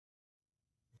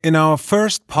In our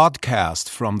first podcast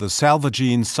from the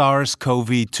Salvagene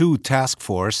SARS-CoV-2 Task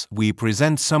Force, we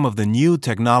present some of the new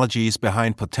technologies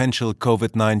behind potential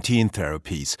COVID-19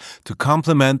 therapies to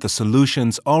complement the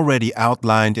solutions already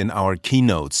outlined in our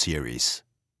Keynote series.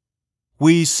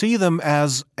 We see them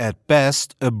as, at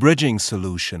best, a bridging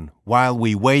solution while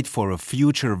we wait for a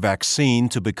future vaccine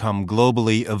to become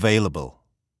globally available.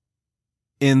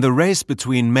 In the race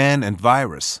between man and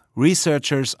virus,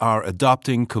 researchers are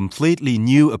adopting completely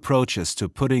new approaches to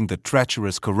putting the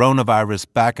treacherous coronavirus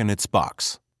back in its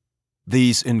box.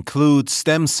 These include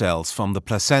stem cells from the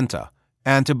placenta,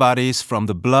 antibodies from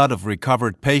the blood of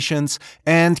recovered patients,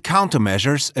 and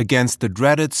countermeasures against the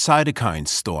dreaded cytokine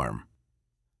storm.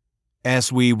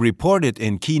 As we reported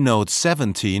in Keynote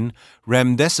 17,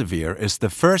 remdesivir is the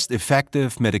first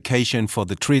effective medication for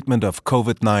the treatment of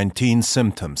COVID-19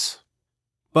 symptoms.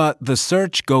 But the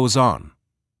search goes on.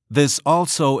 This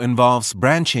also involves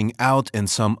branching out in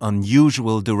some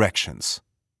unusual directions.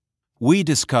 We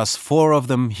discuss 4 of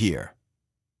them here.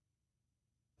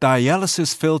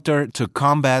 Dialysis filter to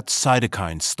combat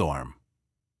cytokine storm.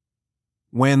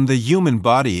 When the human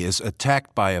body is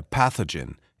attacked by a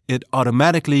pathogen, it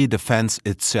automatically defends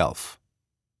itself.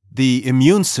 The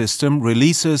immune system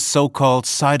releases so-called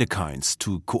cytokines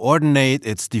to coordinate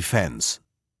its defense.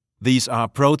 These are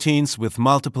proteins with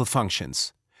multiple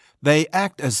functions. They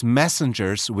act as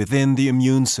messengers within the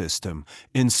immune system,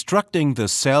 instructing the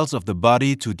cells of the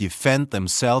body to defend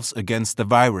themselves against the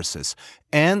viruses,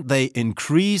 and they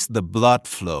increase the blood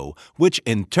flow, which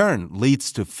in turn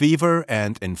leads to fever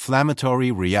and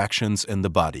inflammatory reactions in the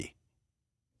body.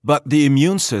 But the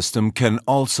immune system can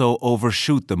also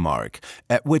overshoot the mark,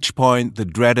 at which point the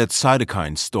dreaded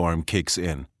cytokine storm kicks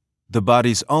in. The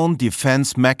body's own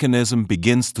defense mechanism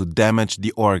begins to damage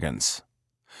the organs.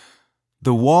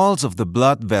 The walls of the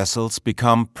blood vessels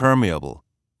become permeable.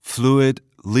 Fluid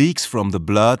leaks from the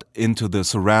blood into the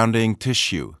surrounding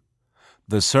tissue.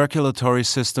 The circulatory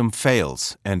system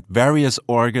fails, and various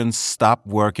organs stop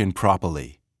working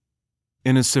properly.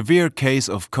 In a severe case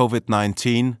of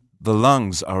COVID-19, the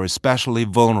lungs are especially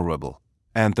vulnerable,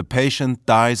 and the patient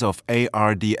dies of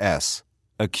ARDS,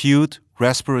 acute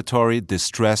respiratory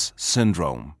distress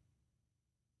syndrome.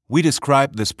 We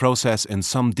describe this process in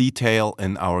some detail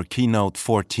in our Keynote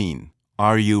 14,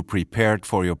 Are You Prepared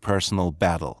for Your Personal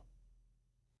Battle?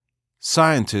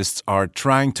 Scientists are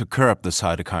trying to curb the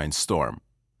cytokine storm.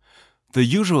 The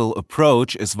usual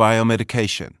approach is via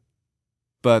medication.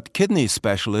 But kidney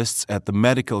specialists at the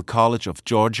Medical College of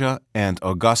Georgia and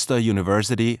Augusta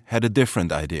University had a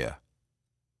different idea.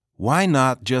 Why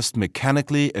not just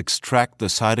mechanically extract the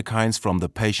cytokines from the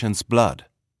patient's blood?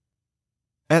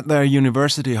 At their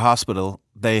university hospital,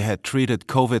 they had treated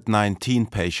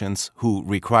COVID-19 patients who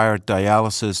required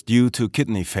dialysis due to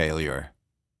kidney failure.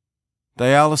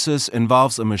 Dialysis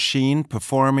involves a machine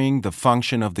performing the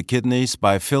function of the kidneys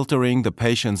by filtering the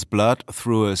patient's blood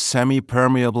through a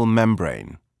semi-permeable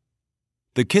membrane.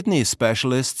 The kidney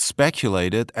specialists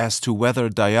speculated as to whether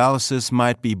dialysis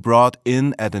might be brought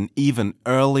in at an even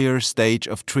earlier stage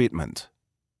of treatment.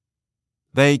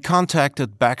 They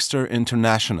contacted Baxter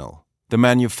International, the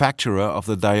manufacturer of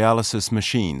the dialysis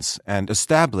machines, and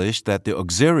established that the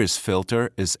Oxiris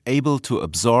filter is able to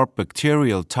absorb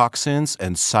bacterial toxins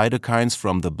and cytokines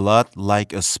from the blood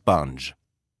like a sponge.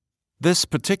 This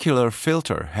particular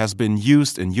filter has been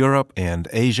used in Europe and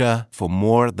Asia for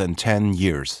more than 10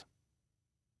 years.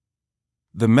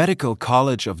 The Medical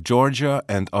College of Georgia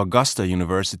and Augusta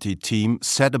University team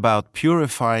set about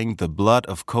purifying the blood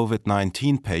of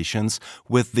COVID-19 patients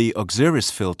with the Oxiris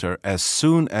filter as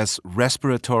soon as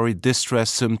respiratory distress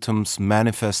symptoms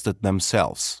manifested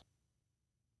themselves.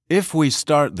 If we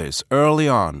start this early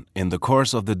on in the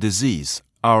course of the disease,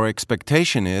 our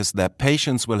expectation is that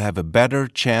patients will have a better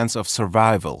chance of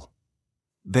survival.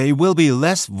 They will be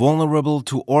less vulnerable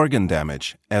to organ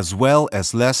damage, as well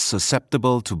as less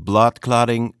susceptible to blood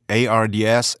clotting,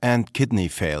 ARDS, and kidney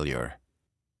failure.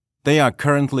 They are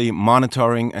currently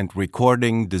monitoring and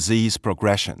recording disease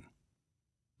progression.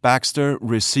 Baxter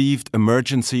received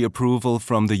emergency approval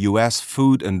from the U.S.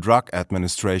 Food and Drug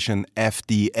Administration,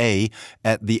 FDA,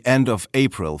 at the end of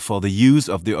April for the use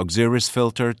of the Oxiris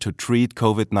filter to treat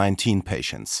COVID-19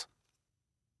 patients.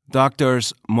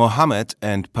 Doctors Mohammed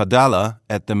and Padala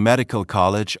at the Medical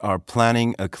College are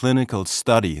planning a clinical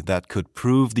study that could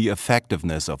prove the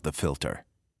effectiveness of the filter.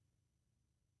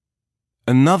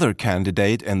 Another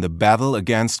candidate in the battle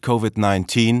against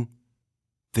COVID-19,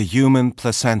 the human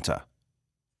placenta.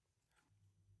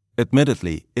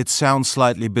 Admittedly, it sounds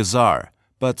slightly bizarre,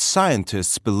 but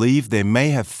scientists believe they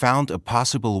may have found a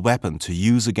possible weapon to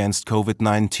use against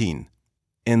COVID-19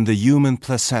 in the human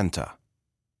placenta.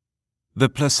 The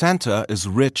placenta is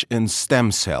rich in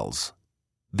stem cells.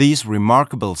 These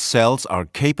remarkable cells are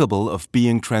capable of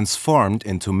being transformed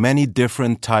into many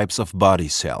different types of body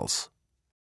cells.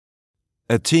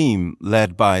 A team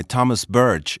led by Thomas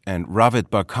Burge and Ravid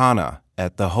Barkana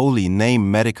at the Holy Name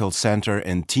Medical Center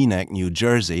in Teaneck, New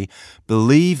Jersey,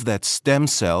 believe that stem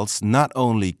cells not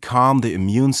only calm the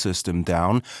immune system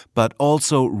down, but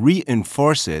also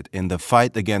reinforce it in the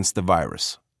fight against the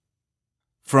virus.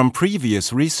 From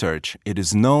previous research, it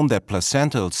is known that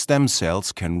placental stem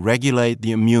cells can regulate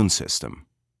the immune system.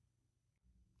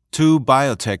 2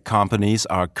 biotech companies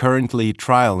are currently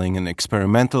trialing an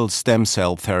experimental stem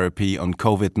cell therapy on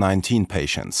COVID-19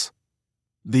 patients.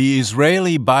 The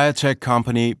Israeli biotech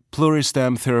company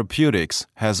Pluristem Therapeutics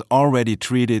has already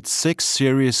treated 6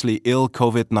 seriously ill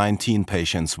COVID-19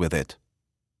 patients with it.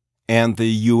 And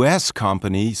the U.S.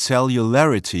 company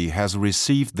Cellularity has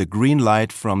received the green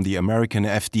light from the American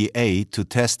FDA to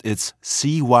test its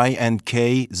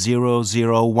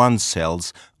CYNK001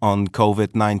 cells on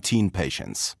COVID-19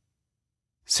 patients.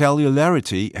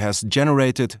 Cellularity has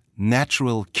generated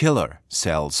natural killer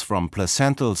cells from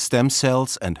placental stem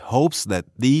cells and hopes that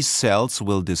these cells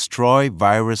will destroy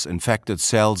virus-infected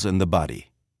cells in the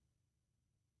body.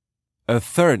 A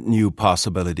third new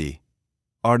possibility: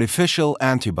 artificial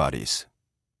antibodies.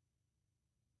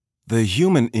 The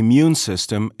human immune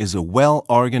system is a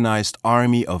well-organized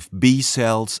army of B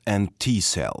cells and T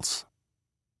cells.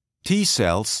 T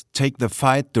cells take the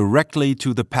fight directly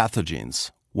to the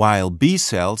pathogens, while B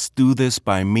cells do this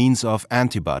by means of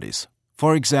antibodies,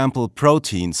 for example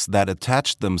proteins that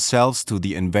attach themselves to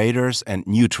the invaders and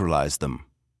neutralize them.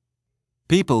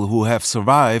 People who have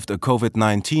survived a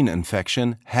COVID-19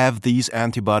 infection have these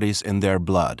antibodies in their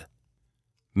blood.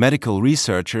 Medical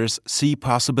researchers see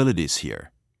possibilities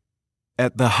here.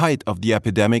 At the height of the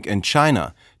epidemic in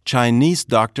China, Chinese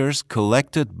doctors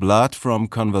collected blood from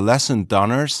convalescent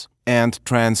donors and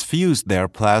transfused their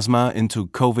plasma into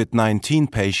COVID-19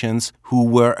 patients who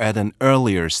were at an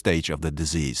earlier stage of the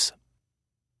disease.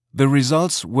 The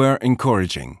results were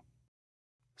encouraging.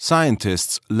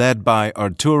 Scientists led by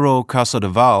Arturo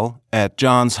Casadevall at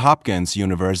Johns Hopkins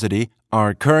University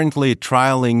are currently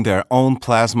trialing their own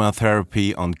plasma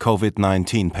therapy on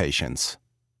COVID-19 patients.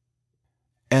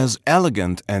 As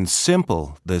elegant and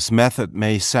simple this method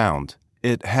may sound,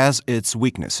 it has its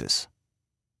weaknesses.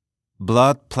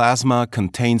 Blood plasma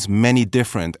contains many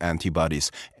different antibodies,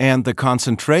 and the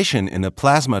concentration in a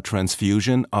plasma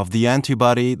transfusion of the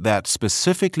antibody that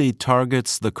specifically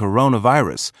targets the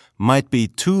coronavirus might be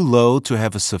too low to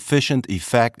have a sufficient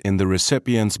effect in the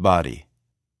recipient's body.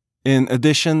 In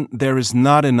addition, there is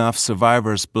not enough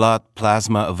survivors' blood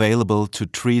plasma available to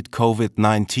treat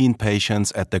COVID-19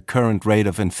 patients at the current rate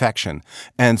of infection,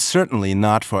 and certainly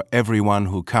not for everyone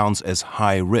who counts as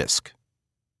high risk.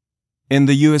 In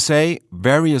the USA,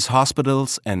 various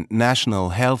hospitals and national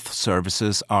health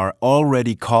services are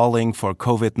already calling for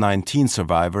COVID-19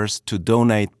 survivors to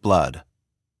donate blood.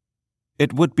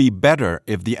 It would be better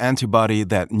if the antibody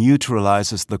that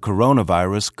neutralizes the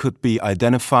coronavirus could be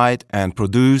identified and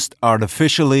produced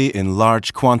artificially in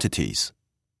large quantities.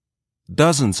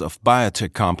 Dozens of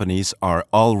biotech companies are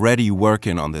already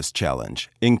working on this challenge,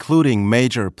 including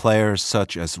major players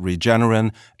such as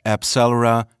Regeneron,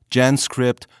 AbCellera,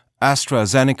 GenScript,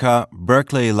 AstraZeneca,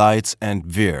 Berkeley Lights, and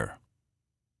Vir.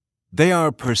 They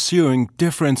are pursuing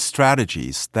different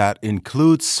strategies that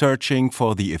include searching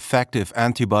for the effective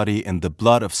antibody in the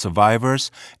blood of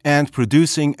survivors and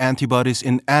producing antibodies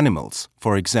in animals,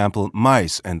 for example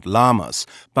mice and llamas,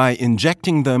 by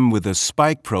injecting them with a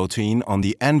spike protein on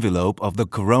the envelope of the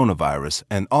coronavirus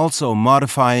and also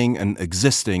modifying an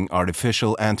existing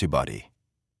artificial antibody.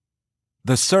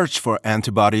 The search for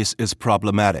antibodies is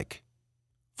problematic.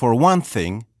 For one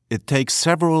thing, it takes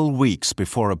several weeks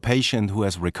before a patient who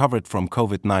has recovered from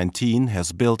COVID-19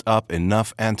 has built up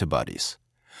enough antibodies.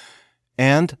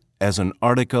 And, as an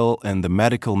article in the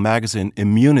medical magazine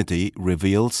Immunity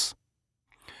reveals,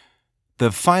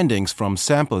 the findings from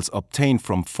samples obtained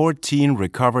from 14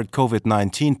 recovered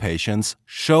COVID-19 patients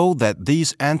show that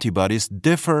these antibodies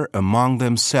differ among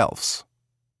themselves.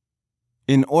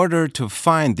 In order to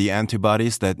find the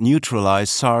antibodies that neutralize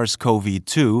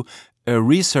SARS-CoV-2, a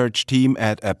research team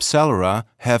at AbCellera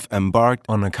have embarked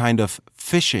on a kind of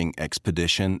fishing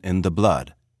expedition in the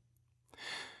blood.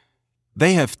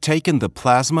 They have taken the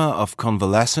plasma of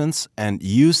convalescents and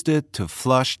used it to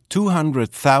flush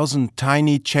 200,000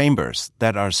 tiny chambers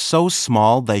that are so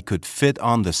small they could fit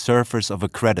on the surface of a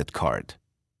credit card.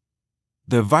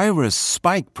 The virus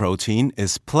spike protein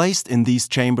is placed in these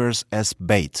chambers as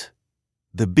bait.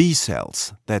 The B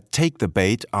cells that take the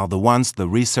bait are the ones the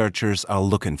researchers are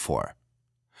looking for.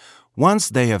 Once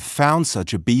they have found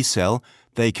such a B cell,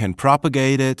 they can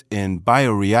propagate it in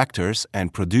bioreactors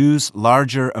and produce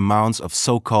larger amounts of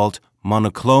so-called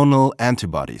monoclonal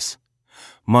antibodies.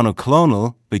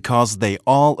 Monoclonal because they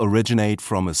all originate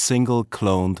from a single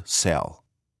cloned cell.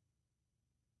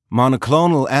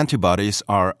 Monoclonal antibodies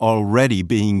are already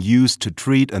being used to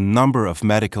treat a number of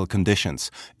medical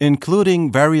conditions, including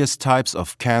various types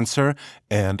of cancer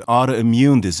and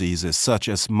autoimmune diseases such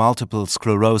as multiple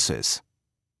sclerosis.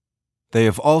 They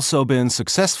have also been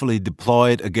successfully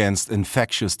deployed against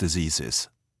infectious diseases.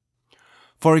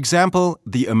 For example,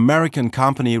 the American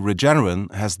company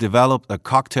Regeneron has developed a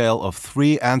cocktail of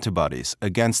 3 antibodies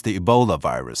against the Ebola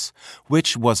virus,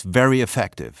 which was very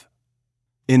effective.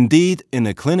 Indeed, in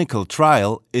a clinical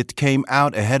trial, it came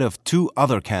out ahead of 2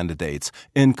 other candidates,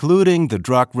 including the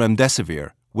drug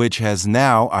remdesivir, which has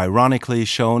now ironically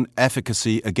shown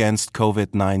efficacy against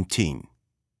COVID-19.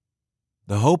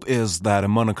 The hope is that a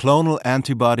monoclonal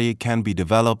antibody can be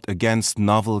developed against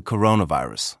novel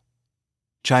coronavirus.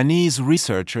 Chinese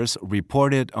researchers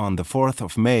reported on the 4th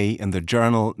of May in the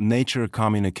journal Nature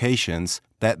Communications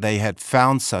that they had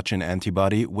found such an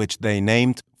antibody which they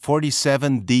named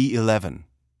 47D11.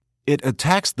 It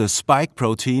attacks the spike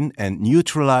protein and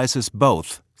neutralizes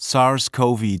both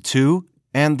SARS-CoV-2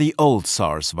 and the old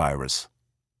SARS virus.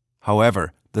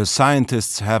 However, the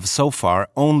scientists have so far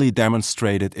only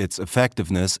demonstrated its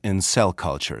effectiveness in cell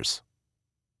cultures.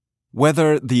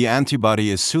 Whether the antibody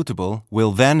is suitable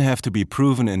will then have to be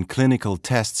proven in clinical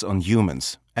tests on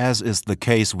humans, as is the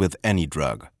case with any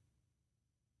drug.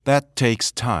 That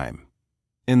takes time.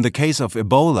 In the case of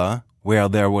Ebola, where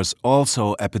there was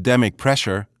also epidemic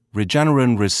pressure,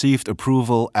 Regeneron received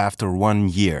approval after 1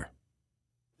 year.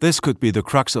 This could be the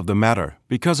crux of the matter,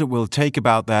 because it will take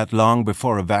about that long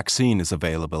before a vaccine is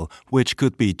available, which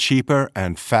could be cheaper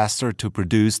and faster to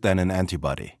produce than an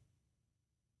antibody.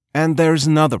 And there's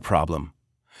another problem.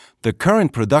 The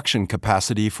current production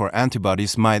capacity for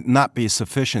antibodies might not be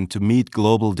sufficient to meet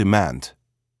global demand.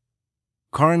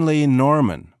 Currently,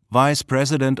 Norman, vice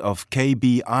president of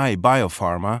KBI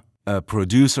Biopharma, a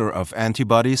producer of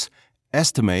antibodies,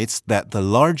 estimates that the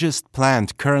largest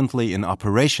plant currently in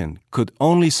operation could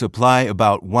only supply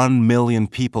about 1 million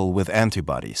people with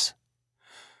antibodies.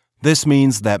 This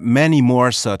means that many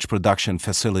more such production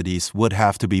facilities would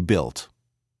have to be built.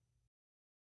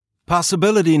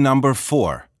 Possibility number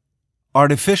 4.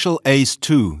 Artificial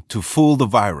ACE2 to fool the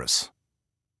virus.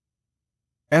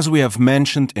 As we have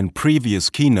mentioned in previous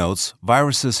keynotes,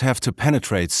 viruses have to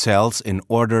penetrate cells in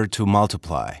order to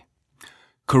multiply.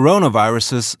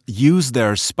 Coronaviruses use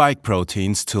their spike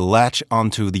proteins to latch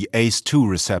onto the ACE2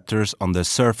 receptors on the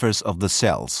surface of the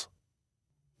cells.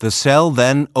 The cell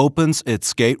then opens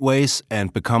its gateways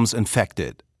and becomes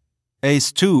infected.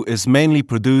 ACE2 is mainly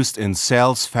produced in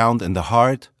cells found in the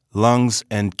heart, lungs,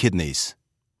 and kidneys.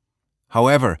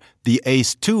 However, the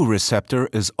ACE2 receptor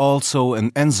is also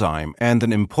an enzyme and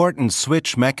an important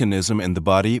switch mechanism in the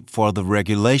body for the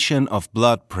regulation of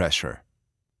blood pressure.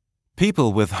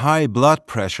 People with high blood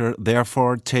pressure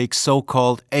therefore take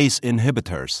so-called ACE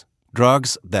inhibitors,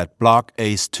 drugs that block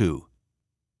ACE2.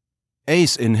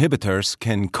 ACE inhibitors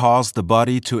can cause the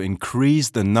body to increase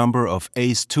the number of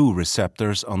ACE2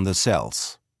 receptors on the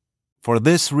cells. For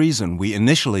this reason, we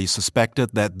initially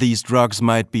suspected that these drugs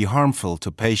might be harmful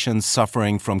to patients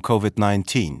suffering from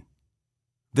COVID-19.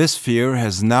 This fear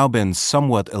has now been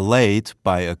somewhat allayed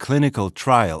by a clinical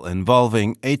trial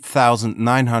involving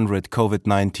 8,900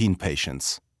 COVID-19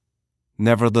 patients.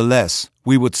 Nevertheless,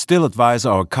 we would still advise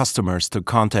our customers to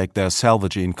contact their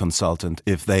Salvagene consultant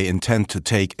if they intend to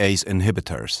take ACE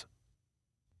inhibitors.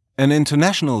 An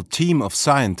international team of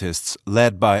scientists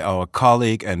led by our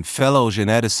colleague and fellow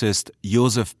geneticist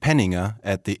Josef Penninger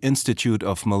at the Institute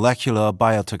of Molecular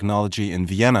Biotechnology in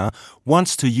Vienna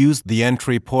wants to use the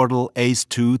entry portal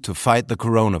ACE2 to fight the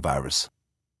coronavirus.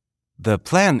 The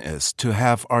plan is to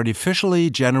have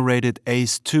artificially generated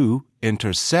ACE2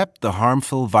 intercept the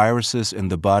harmful viruses in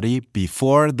the body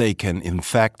before they can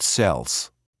infect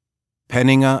cells.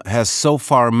 Penninger has so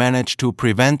far managed to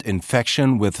prevent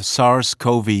infection with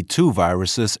SARS-CoV-2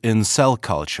 viruses in cell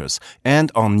cultures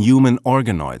and on human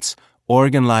organoids,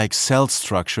 organ-like cell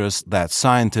structures that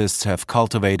scientists have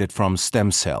cultivated from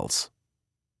stem cells.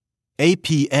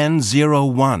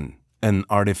 APN01, an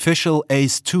artificial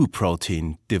ACE2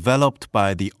 protein developed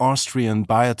by the Austrian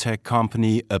biotech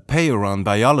company Apeiron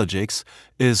Biologics,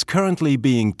 is currently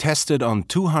being tested on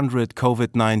 200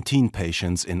 COVID-19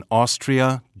 patients in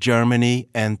Austria, Germany,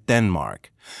 and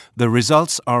Denmark. The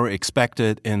results are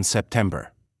expected in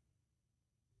September.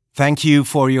 Thank you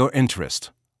for your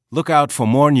interest. Look out for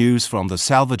more news from the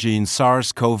Salvagene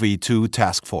SARS-CoV-2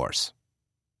 Task Force.